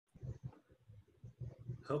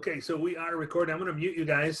Okay, so we are recording. I'm going to mute you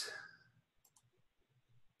guys.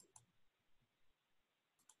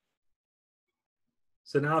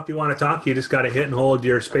 So now if you want to talk, you just got to hit and hold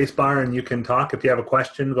your space bar and you can talk. If you have a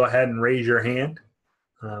question, go ahead and raise your hand.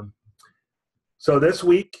 So this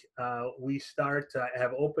week, we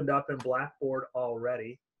have opened up in Blackboard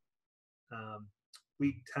already.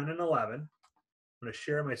 Week 10 and 11. I'm going to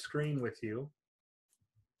share my screen with you.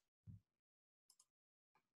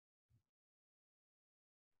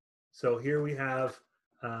 So here we have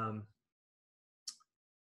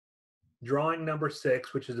drawing number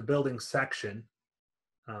 6, which is a building section.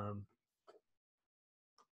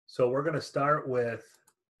 So we're going to start with,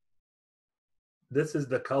 this is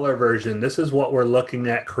the color version. This is what we're looking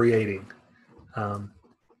at creating.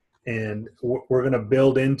 And we're going to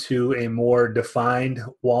build into a more defined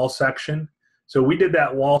wall section. So we did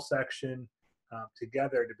that wall section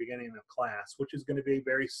together at the beginning of class, which is going to be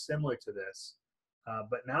very similar to this.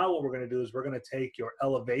 But now what we're going to do is we're going to take your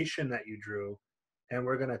elevation that you drew and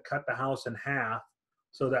we're going to cut the house in half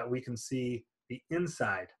so that we can see the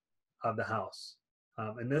inside of the house.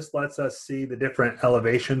 And this lets us see the different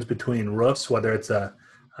elevations between roofs, whether it's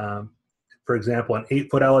for example, an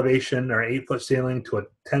 8-foot elevation or 8-foot ceiling to a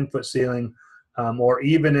 10-foot ceiling, or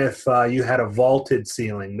even if you had a vaulted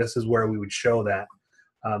ceiling, this is where we would show that.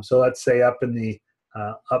 So let's say up in the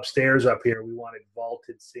upstairs up here, we wanted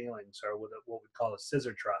vaulted ceilings, or with what we call a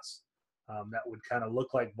scissor truss. That would kind of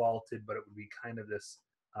look like vaulted, but it would be kind of this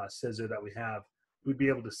scissor that we have. We'd be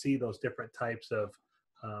able to see those different types of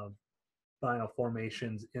final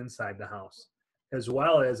formations inside the house, as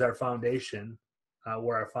well as our foundation,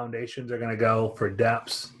 where our foundations are going to go for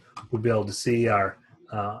depths. We'll be able to see our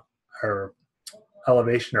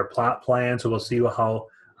elevation or plot plan, so we'll see how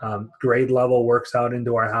grade level works out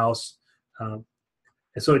into our house.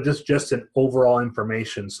 And so it's just an overall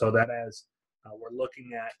information, so that as we're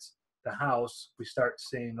looking at the house, we start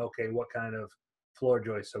seeing, okay, what kind of floor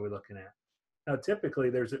joists are we looking at? Now,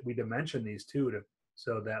 typically, we dimension these too,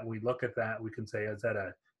 so that we look at that, we can say, is that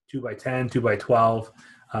a 2x10,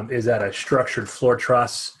 2x12? Is that a structured floor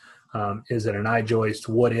truss? Is it an I-joist?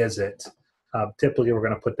 What is it? Typically, we're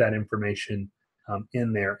going to put that information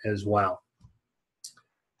in there as well.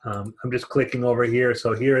 I'm just clicking over here.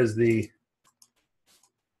 So here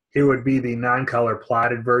would be the non-color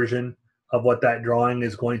plotted version of what that drawing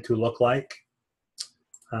is going to look like.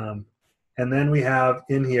 And then we have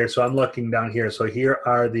in here, so I'm looking down here. So here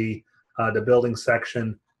are the building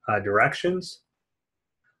section directions.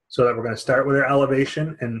 So that we're going to start with our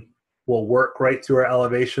elevation and we'll work right through our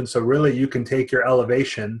elevation. So really you can take your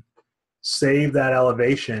elevation, save that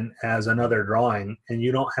elevation as another drawing, and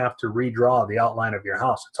you don't have to redraw the outline of your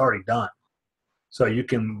house. It's already done. So you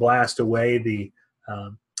can blast away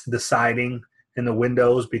the siding and the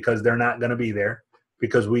windows because they're not going to be there,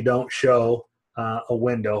 because we don't show a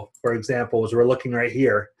window. For example, as we're looking right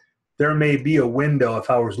here, there may be a window. If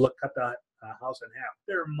I was to cut the house in half,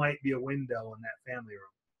 there might be a window in that family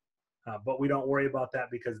room. But we don't worry about that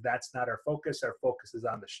because that's not our focus. Our focus is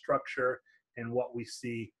on the structure and what we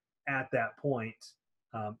see at that point.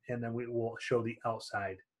 And then we will show the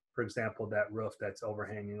outside. For example, that roof that's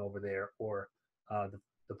overhanging over there, or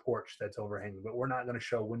the porch that's overhanging. But we're not going to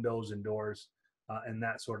show windows and doors and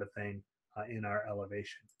that sort of thing in our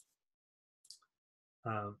elevation.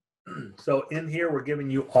 So in here, we're giving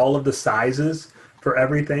you all of the sizes for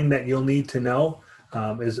everything that you'll need to know.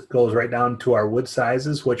 It goes right down to our wood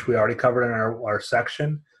sizes, which we already covered in our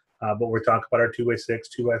section, but we're talking about our 2x6,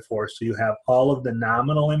 2x4. So you have all of the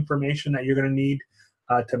nominal information that you're going to need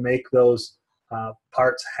to make those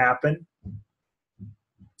parts happen.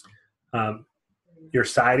 Your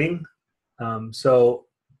siding. So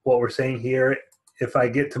what we're saying here, if I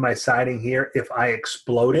get to my siding here, if I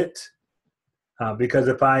explode it, because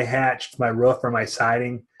if I hatched my roof or my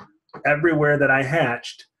siding, everywhere that I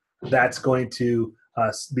hatched, that's going to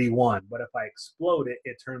be one. But if I explode it,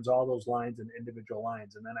 it turns all those lines into individual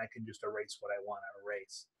lines, and then I can just erase what I want to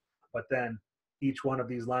erase. But then each one of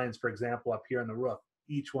these lines, for example, up here in the roof,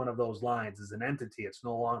 each one of those lines is an entity. It's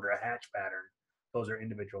no longer a hatch pattern. Those are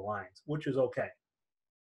individual lines, which is okay.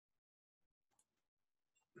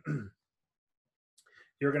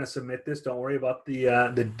 You're going to submit this. Don't worry about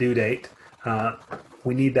the due date.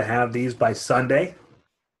 We need to have these by Sunday.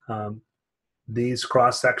 These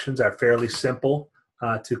cross sections are fairly simple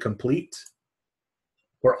to complete.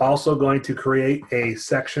 We're also going to create a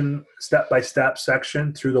section, step-by-step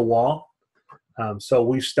section through the wall. So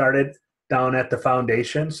we started down at the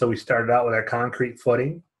foundation. So we started out with our concrete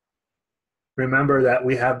footing. Remember that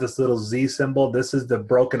we have this little Z symbol. This is the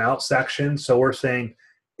broken out section. So we're saying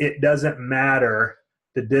it doesn't matter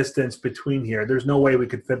the distance between here. There's no way we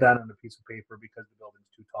could fit that on a piece of paper because the building's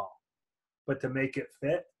too tall. But to make it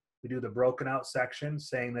fit, we do the broken out section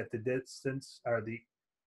saying that the distance or the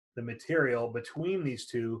material between these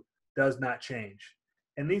two does not change.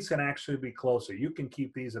 And these can actually be closer. You can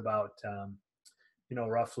keep these about,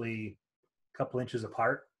 roughly a couple inches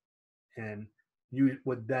apart. And you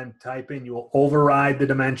would then type in, you will override the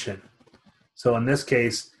dimension. So in this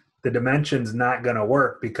case, the dimension's not going to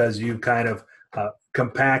work because you kind of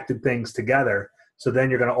compacted things together. So then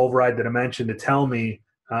you're going to override the dimension to tell me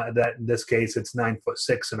that in this case it's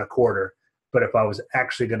 9'6" and a quarter. But if I was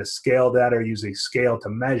actually going to scale that or use a scale to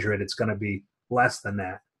measure it, it's going to be less than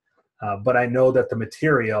that. But I know that the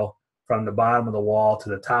material from the bottom of the wall to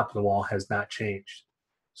the top of the wall has not changed.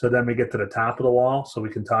 So then we get to the top of the wall, so we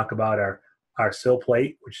can talk about our sill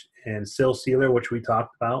plate and sill sealer, which we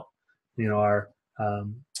talked about.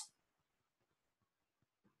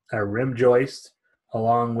 Our rim joist,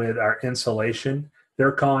 along with our insulation.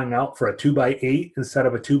 They're calling out for a 2x8 instead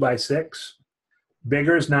of a 2x6.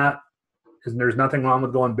 Bigger is not, there's nothing wrong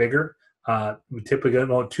with going bigger. We typically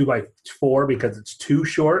go 2x4 because it's too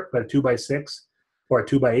short, but a 2x6 or a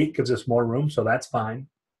 2x8 gives us more room, so that's fine.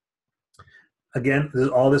 Again, this is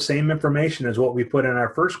all the same information as what we put in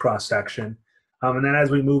our first cross section. And then as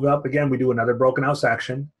we move up, again, we do another broken out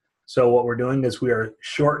section. So what we're doing is we are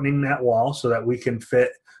shortening that wall so that we can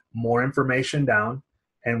fit more information down,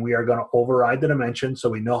 and we are going to override the dimension so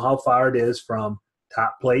we know how far it is from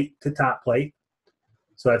top plate to top plate.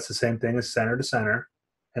 So that's the same thing as center to center.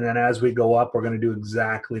 And then as we go up, we're going to do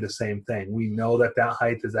exactly the same thing. We know that that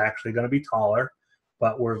height is actually going to be taller,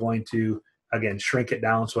 but we're going to, again, shrink it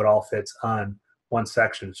down so it all fits on one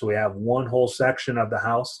section. So we have one whole section of the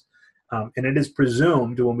house. And it is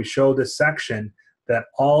presumed when we show this section that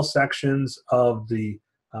all sections of the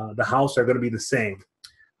house are going to be the same.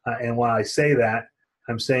 And when I say that,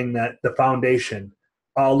 I'm saying that the foundation,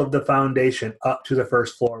 all of the foundation up to the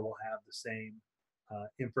first floor will have the same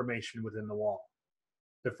information within the wall.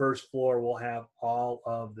 The first floor will have all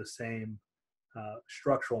of the same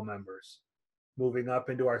structural members. Moving up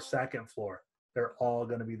into our second floor, they're all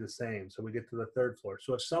going to be the same. So we get to the third floor.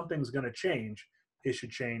 So if something's going to change, it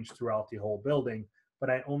should change throughout the whole building, but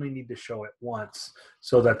I only need to show it once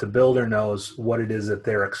so that the builder knows what it is that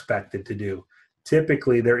they're expected to do.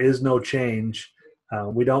 Typically, there is no change.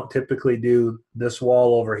 We don't typically do this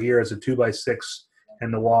wall over here as a 2x6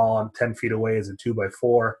 and the wall I'm 10 feet away as a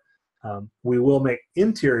 2x4. We will make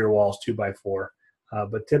interior walls 2x4,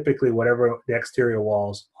 but typically whatever the exterior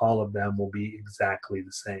walls, all of them will be exactly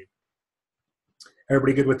the same.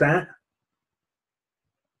 Everybody good with that?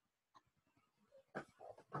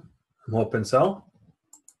 I'm hoping so.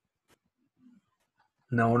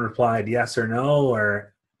 No one replied yes or no,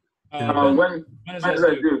 or when is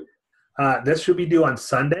that due? This should be due on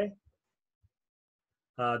Sunday,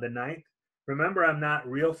 the 9th. Remember, I'm not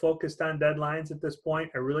real focused on deadlines at this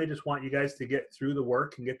point. I really just want you guys to get through the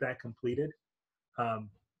work and get that completed.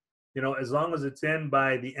 As long as it's in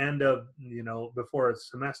by the end of, before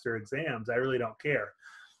semester exams, I really don't care.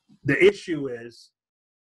 The issue is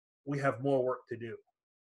we have more work to do.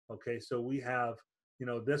 Okay, so we have,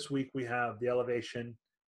 this week we have the elevation,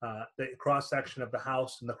 the cross section of the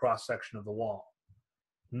house and the cross section of the wall.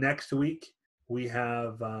 Next week we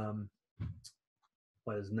have,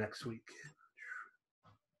 what is next week?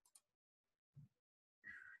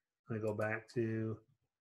 Let me go back to,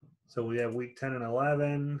 so we have week 10 and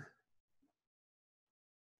 11.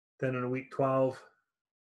 Then in week 12,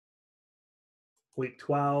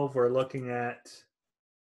 we're looking at,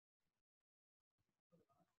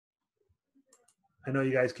 I know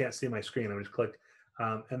you guys can't see my screen, I just clicked.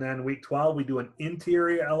 And then week 12, we do an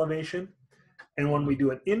interior elevation. And when we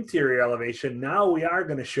do an interior elevation, now we are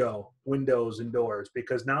going to show windows and doors,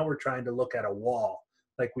 because now we're trying to look at a wall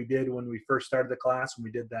like we did when we first started the class, when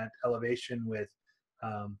we did that elevation with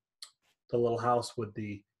the little house with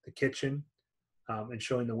the kitchen and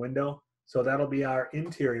showing the window. So that'll be our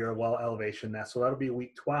interior wall elevation. So that'll be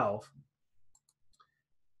week 12.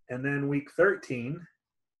 And then week 13,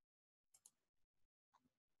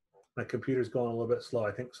 my computer's going a little bit slow.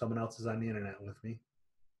 I think someone else is on the internet with me.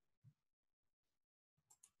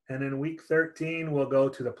 And then week 13, we'll go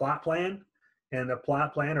to the plot plan. And the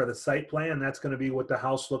plot plan, or the site plan, that's going to be what the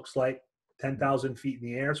house looks like 10,000 feet in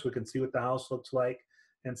the air, so we can see what the house looks like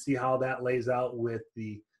and see how that lays out with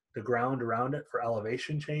the ground around it for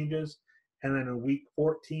elevation changes. And then in week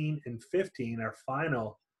 14 and 15, our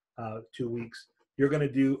final 2 weeks, you're going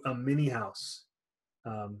to do a mini house.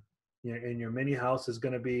 And your mini house is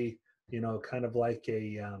going to be, kind of like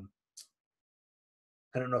a,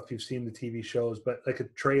 I don't know if you've seen the TV shows, but like a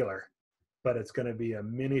trailer. but it's going to be a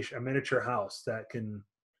miniature house that can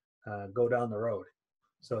go down the road.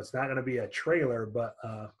 So it's not going to be a trailer, but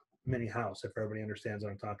a mini house, if everybody understands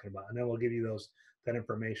what I'm talking about. And then we'll give you that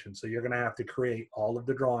information. So you're going to have to create all of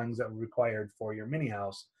the drawings that were required for your mini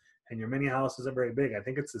house. And your mini house isn't very big. I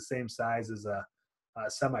think it's the same size as a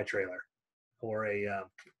semi-trailer or a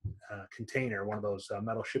container, one of those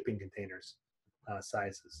metal shipping containers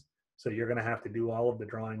sizes. So you're going to have to do all of the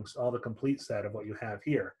drawings, all the complete set of what you have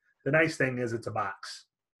here. The nice thing is it's a box,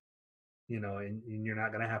 you know, and you're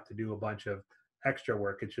not going to have to do a bunch of extra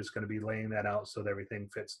work. It's just going to be laying that out so that everything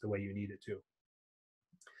fits the way you need it to.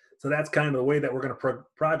 So that's kind of the way that we're going to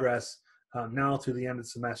progress now to the end of the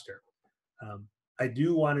semester. I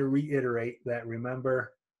do want to reiterate that,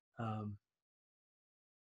 remember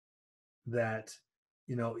that,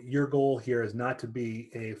 you know, your goal here is not to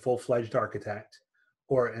be a full-fledged architect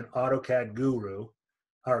or an AutoCAD guru.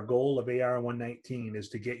 Our goal of AR119 is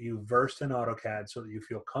to get you versed in AutoCAD so that you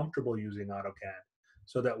feel comfortable using AutoCAD,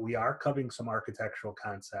 so that we are covering some architectural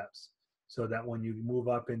concepts, so that when you move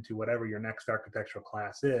up into whatever your next architectural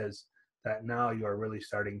class is, that now you are really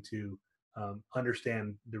starting to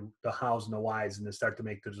understand the hows and the whys, and to start to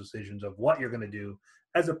make the decisions of what you're going to do,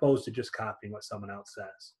 as opposed to just copying what someone else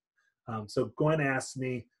says. So Gwen asked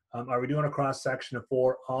me, are we doing a cross section of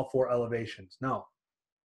all four elevations? No.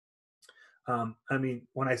 I mean,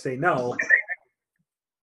 when I say no,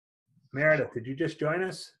 Meredith, did you just join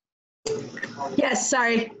us? Yes,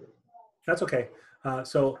 sorry. That's okay. I'll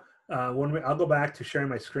go back to sharing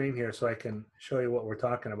my screen here so I can show you what we're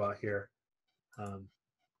talking about here.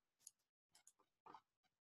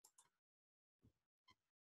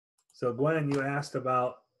 So Gwen, you asked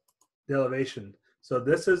about the elevation. So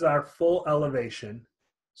this is our full elevation.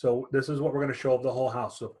 So this is what we're going to show of the whole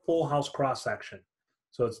house. So full house cross section.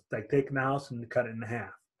 So it's like taking the house and cut it in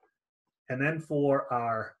half. And then for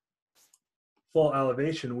our full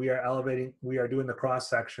elevation, we are doing the cross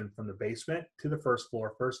section from the basement to the first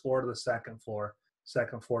floor to the second floor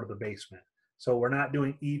to the basement. So we're not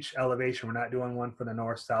doing each elevation. We're not doing one for the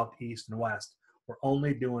north, south, east, and west. We're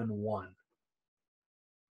only doing one.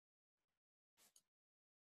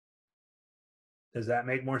 Does that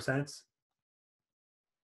make more sense?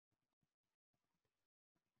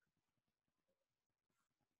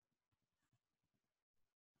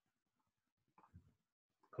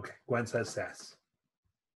 Okay, Gwen says yes.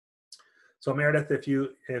 So Meredith, if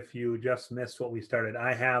you just missed what we started,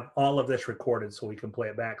 I have all of this recorded so we can play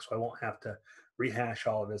it back, so I won't have to rehash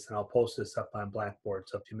all of this, and I'll post this up on Blackboard.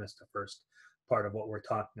 So if you missed the first part of what we're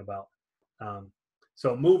talking about.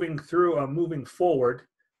 So moving forward,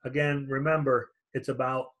 again, remember, it's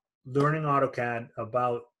about learning AutoCAD,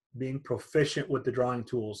 about being proficient with the drawing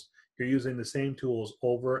tools. You're using the same tools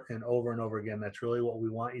over and over and over again. That's really what we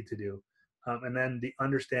want you to do. And then the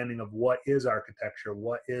understanding of what is architecture,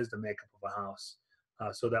 what is the makeup of a house,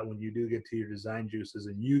 so that when you do get to your design juices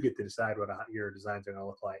and you get to decide what your designs are going to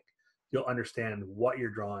look like, you'll understand what you're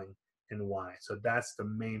drawing and why. So that's the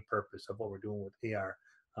main purpose of what we're doing with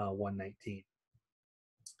AR119.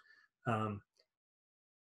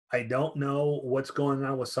 I don't know what's going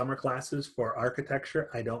on with summer classes for architecture.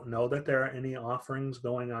 I don't know that there are any offerings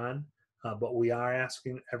going on, but we are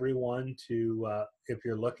asking everyone to, if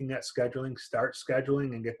you're looking at scheduling, start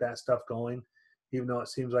scheduling and get that stuff going. Even though it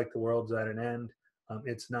seems like the world's at an end,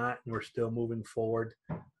 it's not. We're still moving forward.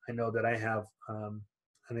 I know that I have,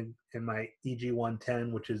 I think in my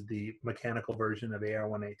EG110, which is the mechanical version of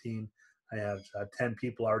AR118, I have 10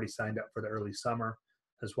 people already signed up for the early summer,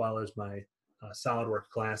 as well as my SolidWorks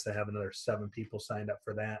class. I have another 7 people signed up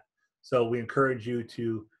for that. So we encourage you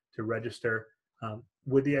to register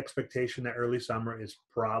with the expectation that early summer is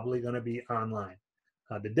probably going to be online.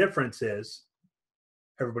 The difference is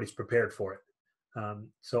everybody's prepared for it.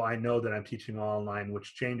 So I know that I'm teaching all online,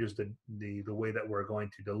 which changes the way that we're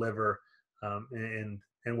going to deliver and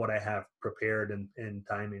what I have prepared and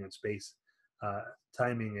timing and space,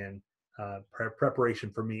 timing and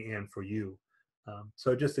preparation for me and for you.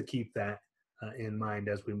 So just to keep that in mind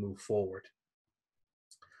as we move forward.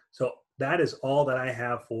 So that is all that I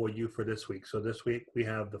have for you for this week. So this week we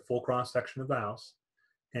have the full cross section of the house,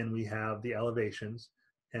 and we have the elevations,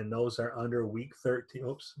 and those are under week 13.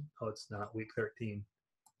 Oops, oh, it's not week 13.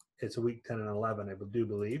 It's a week 10 and 11, I do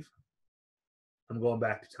believe. I'm going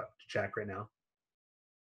back to check right now.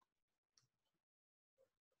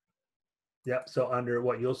 Yep, so under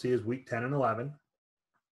what you'll see is week 10 and 11.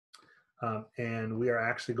 And we are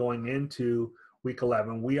actually going into week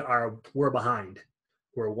 11. We're behind.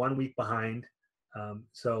 We're 1 week behind.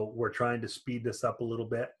 So we're trying to speed this up a little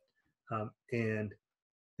bit. And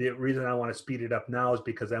the reason I want to speed it up now is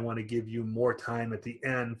because I want to give you more time at the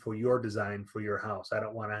end for your design for your house. I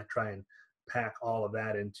don't want to try and pack all of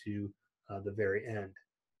that into the very end.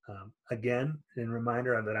 Again, in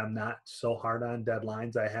reminder that I'm not so hard on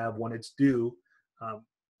deadlines. I have when it's due.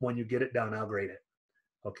 When you get it done, I'll grade it.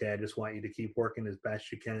 Okay, I just want you to keep working as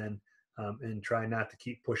best you can and try not to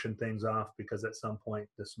keep pushing things off because at some point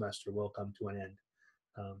the semester will come to an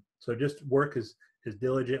end. So just work as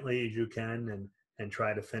diligently as you can and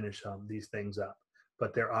try to finish these things up.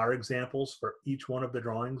 But there are examples for each one of the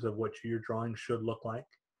drawings of what your drawing should look like.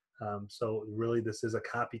 So really this is a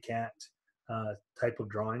copycat type of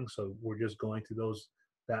drawing. So we're just going through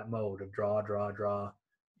that mode of draw,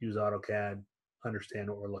 use AutoCAD, understand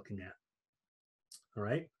what we're looking at. All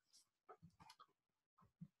right.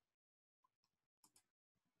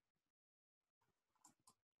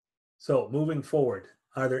 So moving forward,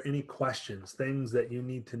 are there any questions, things that you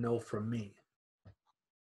need to know from me?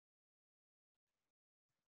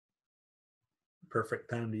 Perfect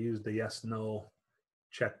time to use the yes, no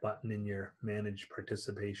check button in your manage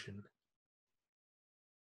participation.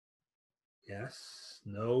 Yes,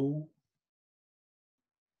 no.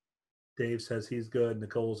 Dave says he's good.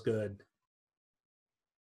 Nicole's good.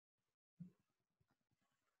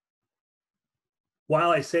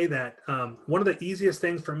 While I say that, one of the easiest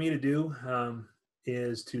things for me to do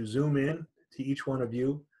is to zoom in to each one of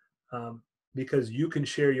you because you can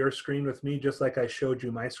share your screen with me just like I showed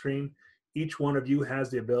you my screen. Each one of you has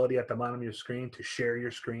the ability at the bottom of your screen to share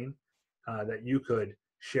your screen, that you could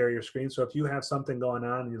share your screen. So if you have something going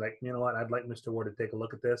on and you're like, you know what, I'd like Mr. Ward to take a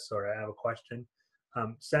look at this, or I have a question,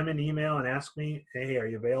 send me an email and ask me, hey, are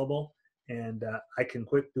you available? And I can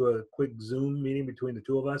do a quick Zoom meeting between the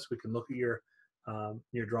two of us. We can look at your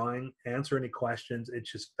drawing, answer any questions.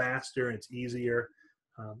 It's just faster and it's easier.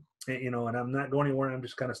 And I'm not going anywhere. I'm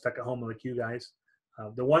just kind of stuck at home like you guys.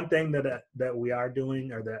 The one thing that we are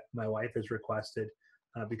doing, or that my wife has requested,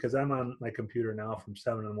 because I'm on my computer now from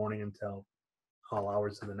 7 in the morning until all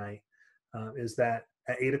hours of the night, is that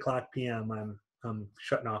at 8:00 p.m. I'm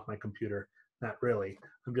shutting off my computer. Not really.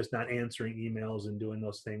 I'm just not answering emails and doing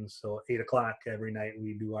those things. So 8:00 every night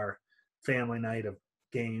we do our family night of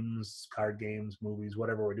games, card games, movies,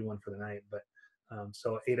 whatever we're doing for the night. But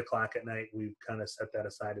so 8:00 at night, we've kind of set that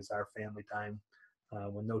aside as our family time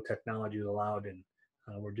when no technology is allowed and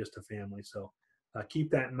we're just a family. So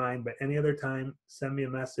keep that in mind. But any other time, send me a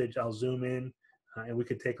message. I'll zoom in and we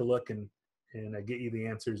could take a look and get you the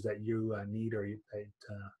answers that you need,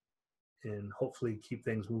 and hopefully keep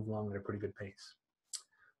things moving along at a pretty good pace.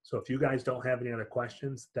 So if you guys don't have any other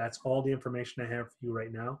questions, that's all the information I have for you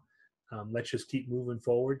right now. Let's just keep moving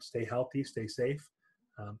forward. Stay healthy, stay safe,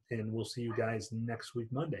 and we'll see you guys next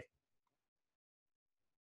week, Monday.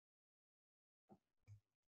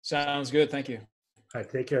 Sounds good. Thank you. All right,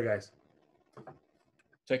 take care, guys.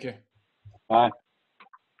 Take care. Bye.